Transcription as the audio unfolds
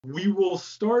We will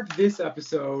start this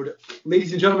episode.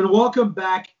 Ladies and gentlemen, welcome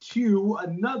back to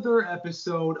another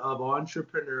episode of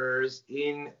Entrepreneurs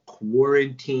in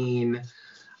Quarantine.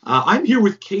 I'm here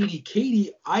with Katy.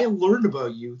 Katy, I learned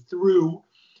about you through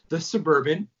the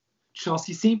Suburban.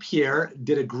 Chelsea St. Pierre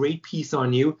did a great piece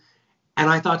on you.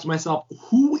 And I thought to myself,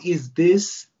 who is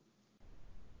this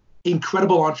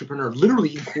incredible entrepreneur,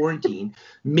 literally in quarantine,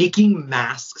 making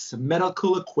masks,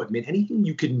 medical equipment, anything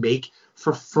you could make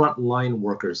for frontline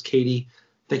workers? Katy,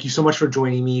 thank you so much for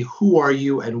joining me. Who are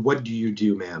you and what do you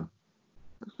do, ma'am?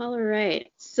 All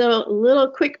right. So a little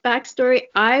quick backstory.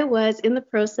 I was in the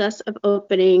process of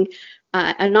opening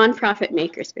a nonprofit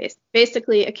makerspace,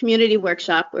 basically a community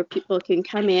workshop where people can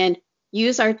come in,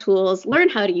 use our tools, learn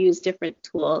how to use different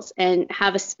tools, and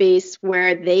have a space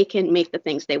where they can make the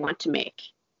things they want to make.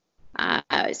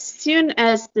 As soon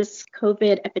as this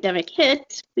COVID epidemic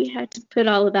hit, we had to put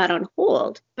all of that on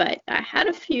hold. But I had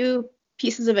a few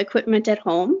pieces of equipment at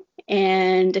home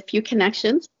and a few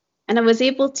connections, and I was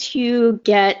able to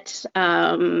get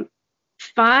 5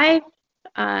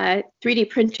 3D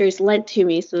printers lent to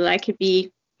me so that I could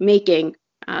be making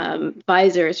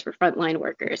visors for frontline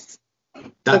workers.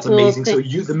 That's amazing. So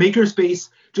the makerspace,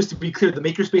 just to be clear, the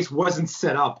makerspace wasn't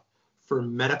set up for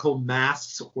medical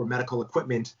masks or medical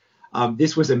equipment.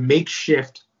 This was a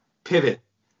makeshift pivot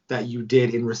that you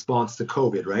did in response to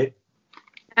COVID, right?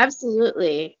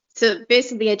 Absolutely. So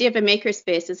basically, the idea of a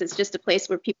makerspace is it's just a place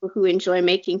where people who enjoy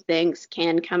making things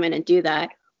can come in and do that,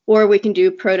 or we can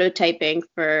do prototyping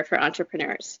for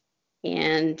entrepreneurs.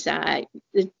 And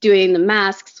doing the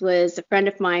masks was a friend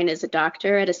of mine is a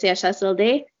doctor at a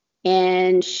CHSLD,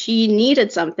 and she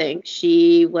needed something.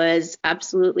 She was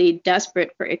absolutely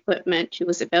desperate for equipment. She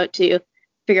was about to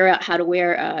figure out how to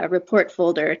wear a report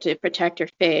folder to protect her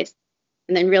face,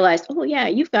 and then realized, oh yeah,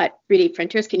 you've got 3D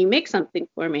printers. Can you make something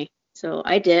for me? So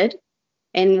I did.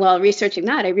 And while researching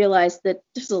that, I realized that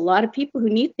there's a lot of people who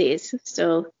need these.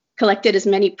 So collected as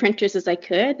many printers as I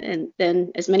could, and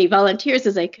then as many volunteers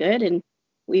as I could. And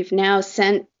we've now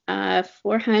sent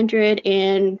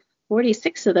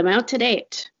 446 of them out to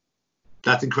date.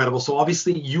 That's incredible. So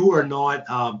obviously you are not,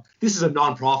 this is a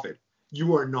nonprofit.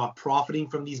 You are not profiting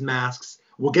from these masks.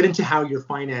 We'll get into how you're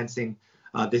financing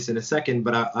this in a second,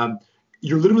 but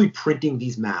you're literally printing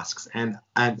these masks. And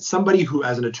somebody who,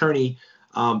 as an attorney,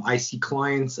 I see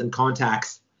clients and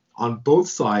contacts on both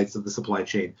sides of the supply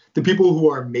chain. The people who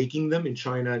are making them in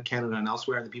China, Canada, and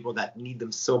elsewhere, and the people that need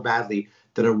them so badly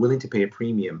that are willing to pay a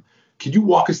premium. Could you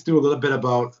walk us through a little bit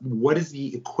about what is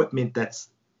the equipment that's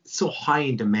so high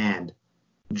in demand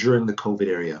during the COVID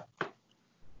area?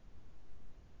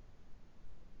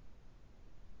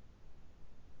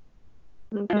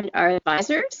 Our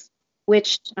advisors,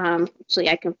 which actually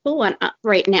I can pull one up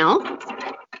right now.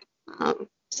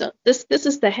 So this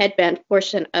is the headband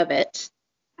portion of it,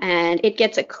 and it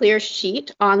gets a clear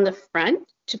sheet on the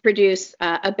front to produce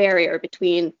a barrier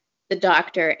between the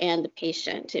doctor and the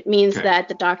patient. It means that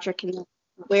the doctor can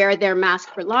wear their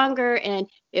mask for longer, and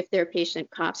if their patient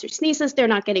coughs or sneezes, they're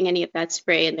not getting any of that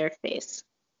spray in their face.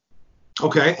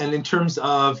 Okay, and in terms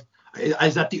of,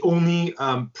 is that the only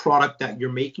product that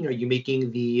you're making? Are you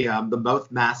making the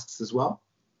mouth masks as well?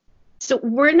 So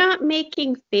we're not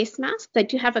making face masks. I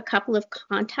do have a couple of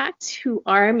contacts who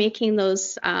are making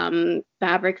those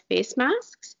fabric face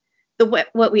masks.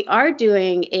 What we are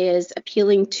doing is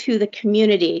appealing to the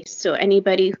community. So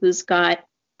anybody who's got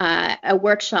a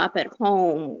workshop at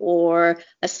home or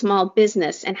a small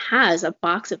business and has a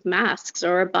box of masks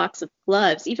or a box of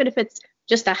gloves, even if it's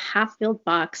just a half-filled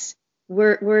box,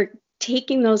 we're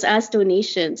taking those as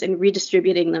donations and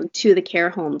redistributing them to the care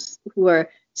homes who are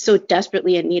so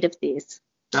desperately in need of these.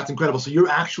 That's incredible. So you're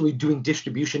actually doing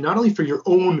distribution, not only for your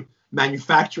own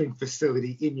manufacturing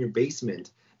facility in your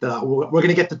basement, that we're going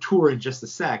to get the tour in just a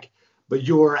sec, but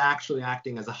you're actually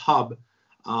acting as a hub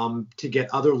to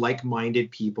get other like-minded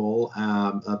people,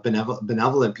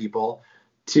 benevolent people,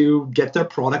 to get their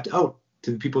product out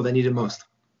to the people that need it most.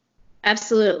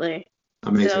 Absolutely.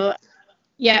 Amazing. So,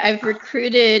 yeah, I've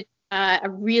recruited a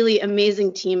really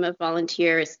amazing team of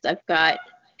volunteers. I've got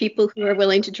people who are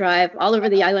willing to drive all over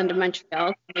the island of Montreal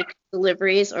to make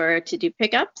deliveries or to do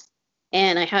pickups.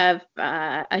 And I have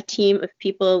a team of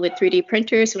people with 3D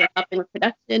printers who are helping with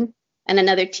production, and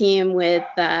another team with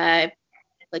like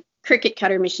Cricut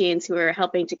cutter machines who are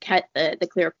helping to cut the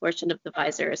clear portion of the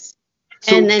visors.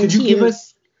 So and then could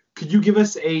you give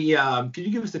us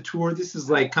a tour? This is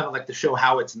like kind of like the show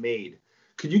How It's Made.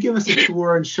 Could you give us a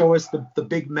tour and show us the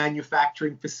big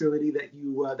manufacturing facility that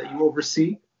you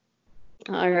oversee?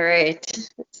 All right.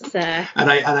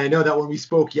 And I know that when we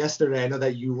spoke yesterday, I know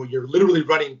that you're literally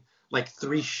running like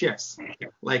 3 shifts,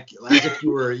 like as if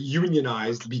you were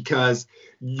unionized, because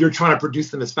you're trying to produce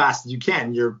them as fast as you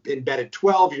can. You're in bed at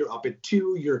 12, you're up at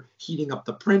 2, you're heating up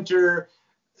the printer.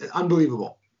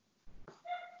 Unbelievable.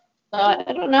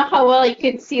 I don't know how well you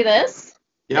can see this.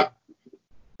 Yep.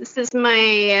 This is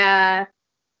my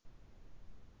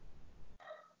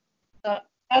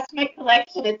that's my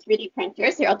collection of 3D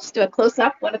printers. Here, I'll just do a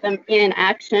close-up, one of them in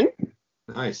action.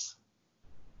 Nice.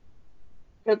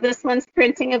 So this one's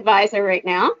printing a visor right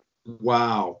now.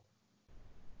 Wow.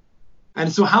 And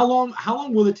so how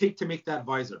long will it take to make that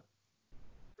visor?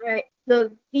 Right.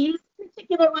 So these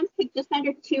particular ones take just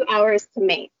under 2 hours to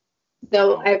make.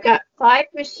 So I've got 5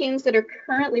 machines that are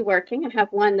currently working. I have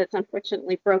one that's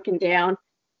unfortunately broken down.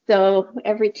 So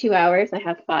every 2 hours I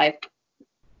have 5.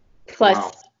 Plus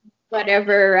Wow.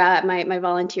 whatever my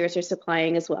volunteers are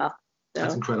supplying as well. So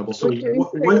that's incredible. So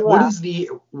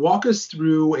walk us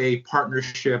through a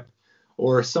partnership,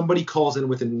 or somebody calls in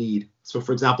with a need. So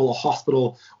for example, a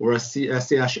hospital or a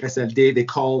CHSLD, they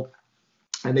call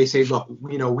and they say, look,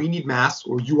 we need masks,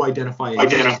 or you identify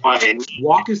it.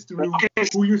 Walk us through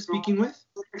who you're speaking with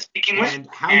and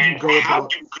how you go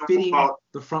about fitting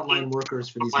the frontline workers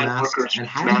for these masks, and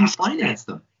how do you finance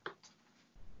them?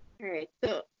 All right,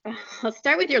 so I'll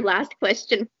start with your last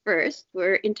question first.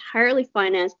 We're entirely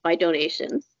financed by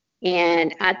donations.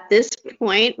 And at this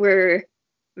point, we're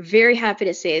very happy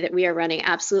to say that we are running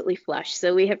absolutely flush.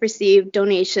 So we have received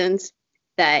donations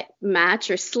that match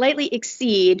or slightly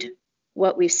exceed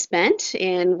what we've spent,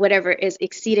 and whatever is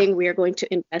exceeding, we are going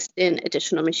to invest in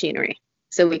additional machinery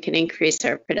so we can increase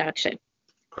our production.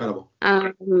 Incredible.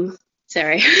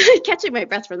 Sorry, catching my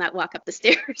breath from that walk up the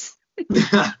stairs.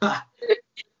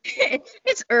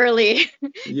 It's early.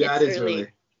 Yeah, it's it is early.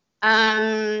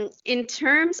 In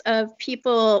terms of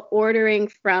people ordering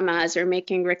from us or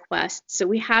making requests, so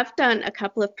we have done a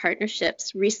couple of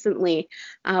partnerships recently.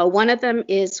 One of them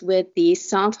is with the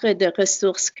Centre de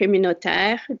Ressources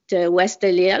Communautaires de Ouest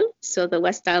de l'Île, so the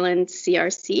West Island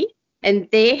CRC, and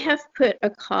they have put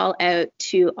a call out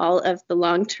to all of the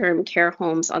long-term care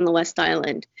homes on the West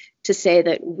Island to say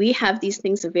that we have these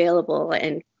things available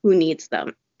and who needs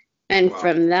them. And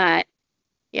from there,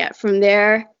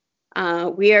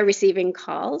 we are receiving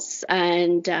calls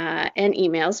and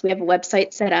emails. We have a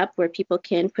website set up where people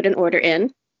can put an order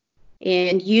in.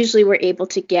 And usually we're able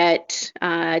to get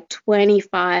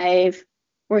 25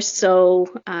 or so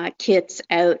kits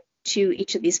out to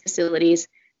each of these facilities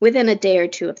within a day or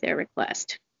two of their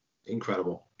request.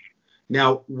 Incredible.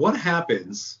 Now, what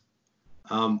happens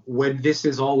when this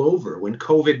is all over, when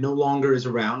COVID no longer is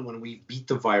around, when we beat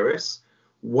the virus?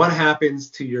 What happens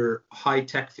to your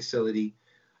high-tech facility,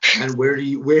 and where do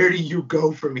you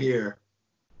go from here?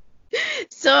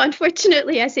 So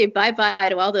unfortunately, I say bye-bye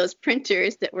to all those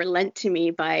printers that were lent to me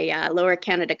by Lower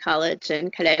Canada College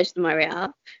and Collège de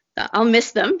Montréal. I'll miss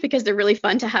them because they're really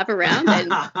fun to have around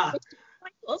and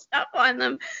cool stuff on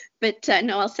them. But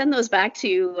no, I'll send those back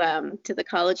to the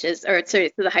colleges, or sorry,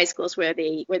 to the high schools where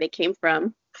they came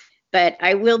from. But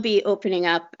I will be opening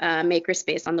up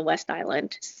makerspace on the West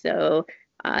Island. So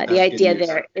the idea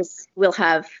there is we'll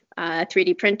have a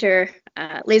 3D printer,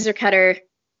 laser cutter,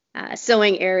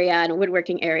 sewing area, and a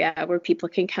woodworking area where people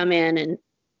can come in and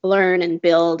learn and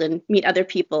build and meet other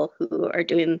people who are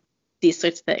doing these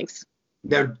sorts of things.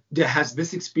 Now, has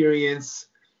this experience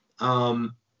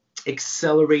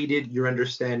accelerated your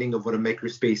understanding of what a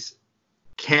makerspace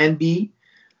can be,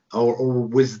 or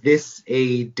was this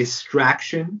a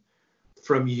distraction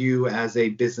from you as a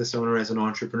business owner, as an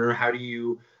entrepreneur? How do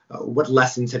you what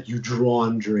lessons have you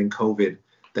drawn during COVID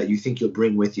that you think you'll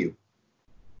bring with you?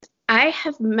 I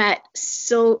have met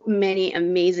so many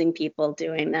amazing people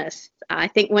doing this. I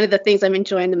think one of the things I'm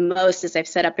enjoying the most is I've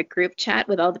set up a group chat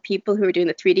with all the people who are doing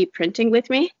the 3D printing with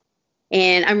me.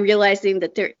 And I'm realizing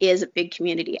that there is a big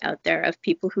community out there of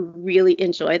people who really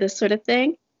enjoy this sort of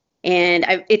thing.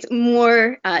 And it's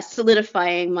more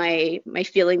solidifying my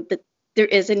feeling that there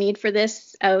is a need for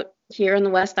this out here on the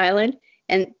West Island,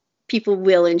 and people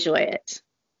will enjoy it.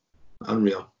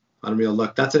 Unreal.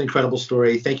 Look, that's an incredible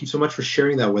story. Thank you so much for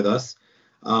sharing that with us.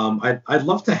 I'd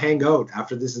love to hang out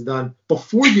after this is done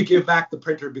before you give back the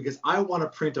printer, because I want to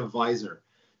print a visor.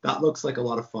 That looks like a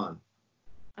lot of fun.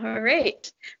 All right.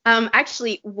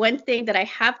 Actually, one thing that I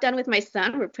have done with my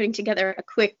son, we're putting together a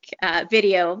quick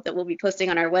video that we'll be posting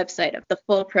on our website of the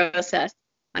full process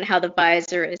on how the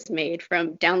visor is made,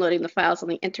 from downloading the files on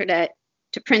the internet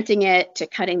to printing it to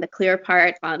cutting the clear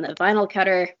part on the vinyl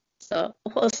cutter. So a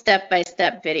whole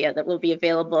step-by-step video that will be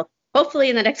available hopefully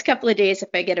in the next couple of days if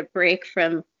I get a break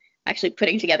from actually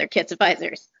putting together kits of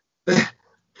visors.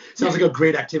 Sounds like a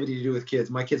great activity to do with kids.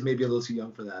 My kids may be a little too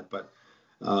young for that, but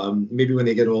Maybe when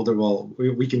they get older, well,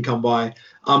 we can come by.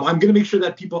 I'm going to make sure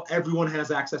that everyone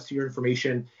has access to your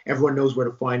information. Everyone knows where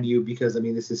to find you because, I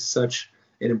mean, this is such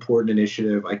an important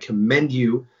initiative. I commend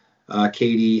you,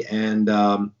 Katy, and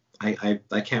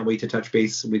I can't wait to touch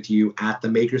base with you at the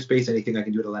makerspace. Anything I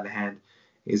can do to lend a hand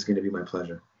is going to be my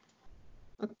pleasure.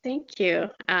 Well, thank you.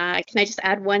 Can I just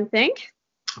add one thing?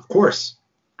 Of course.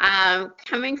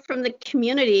 Coming from the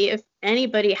community, if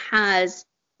anybody has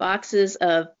boxes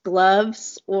of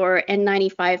gloves or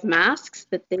N95 masks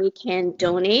that they can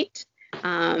donate,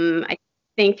 I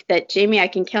think that, Jamie, I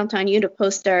can count on you to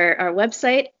post our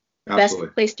website. Absolutely.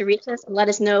 Best place to reach us and let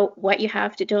us know what you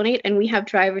have to donate, and we have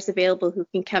drivers available who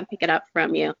can come pick it up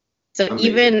from you. So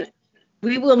Amazing. Even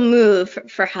we will move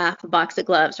for half a box of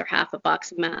gloves or half a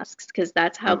box of masks because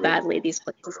that's how badly these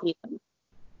places need them.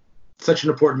 Such an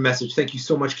important message. Thank you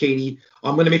so much, Katy.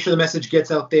 I'm going to make sure the message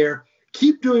gets out there.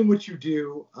 Keep doing what you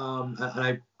do.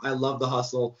 And I love the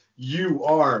hustle. You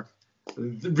are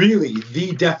really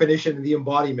the definition and the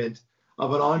embodiment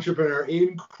of an entrepreneur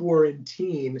in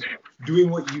quarantine, doing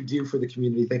what you do for the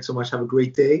community. Thanks so much. Have a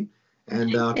great day.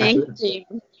 And thank you.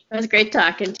 It was great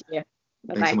talking to you.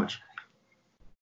 Bye-bye. Thanks so much.